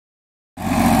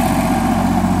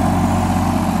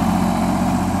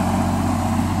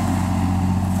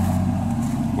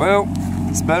Well,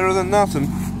 it's better than nothing.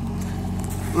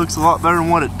 Looks a lot better than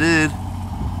what it did.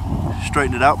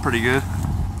 Straightened it out pretty good.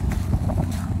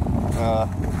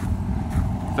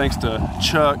 Thanks to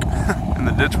Chuck and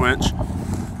the ditch winch.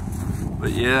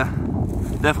 But yeah,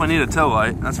 definitely need a tail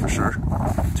light, that's for sure.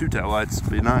 2 tail lights would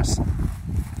be nice.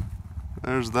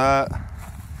 There's that.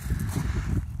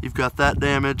 You've got that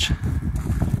damage,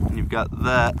 and you've got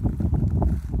that.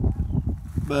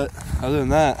 But other than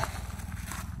that,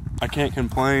 I can't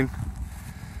complain.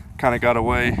 Kind of got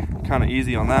away kind of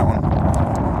easy on that one.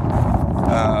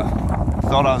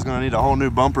 Thought I was gonna need a whole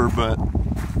new bumper, but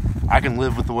I can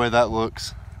live with the way that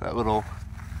looks.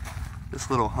 This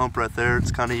little hump right there,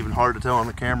 it's kind of even hard to tell on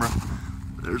the camera.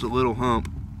 There's a little hump,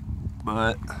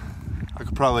 but I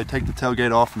could probably take the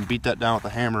tailgate off and beat that down with a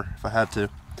hammer if I had to.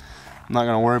 I'm not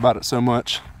gonna worry about it so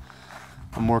much.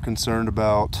 I'm more concerned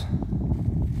about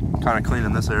kind of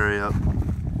cleaning this area up.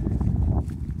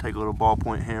 Take a little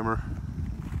ballpoint hammer,